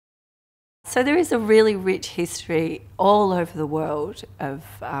So there is a really rich history all over the world of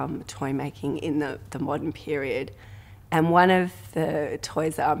toy making in the modern period. And one of the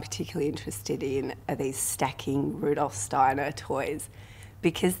toys that I'm particularly interested in are these stacking Rudolf Steiner toys,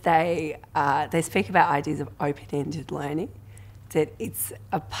 because they speak about ideas of open-ended learning, that it's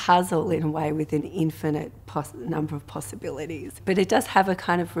a puzzle in a way with an infinite number of possibilities. But it does have a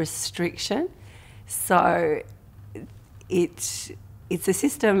kind of restriction. So it's a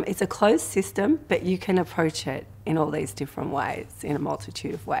system, it's a closed system, but you can approach it in all these different ways, in a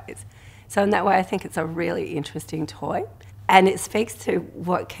multitude of ways. So in that way, I think it's a really interesting toy. And it speaks to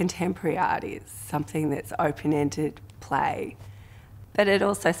what contemporary art is, something that's open-ended play. But it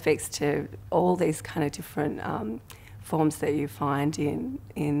also speaks to all these kind of different forms that you find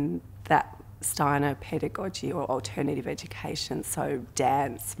in that Steiner pedagogy or alternative education. So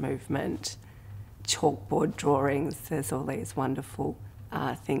dance, movement, chalkboard drawings, there's all these wonderful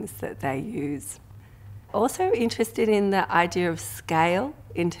things that they use. Also interested in the idea of scale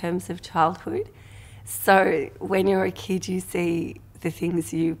in terms of childhood. So when you're a kid, you see the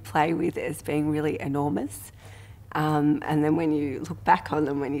things you play with as being really enormous. And then when you look back on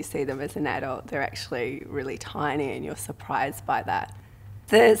them, when you see them as an adult, they're actually really tiny and you're surprised by that.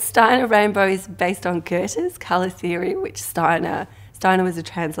 The Steiner rainbow is based on Goethe's colour theory, which Steiner was a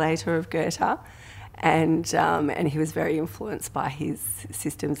translator of Goethe, and he was very influenced by his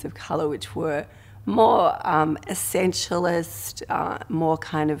systems of colour, which were more essentialist,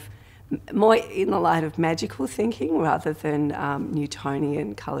 more in the light of magical thinking rather than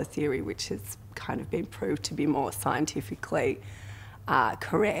Newtonian colour theory, which has kind of been proved to be more scientifically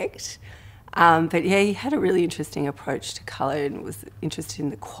correct. But yeah, he had a really interesting approach to colour and was interested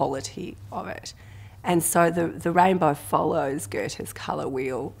in the quality of it. And so the rainbow follows Goethe's colour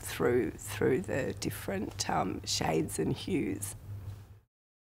wheel through the different shades and hues.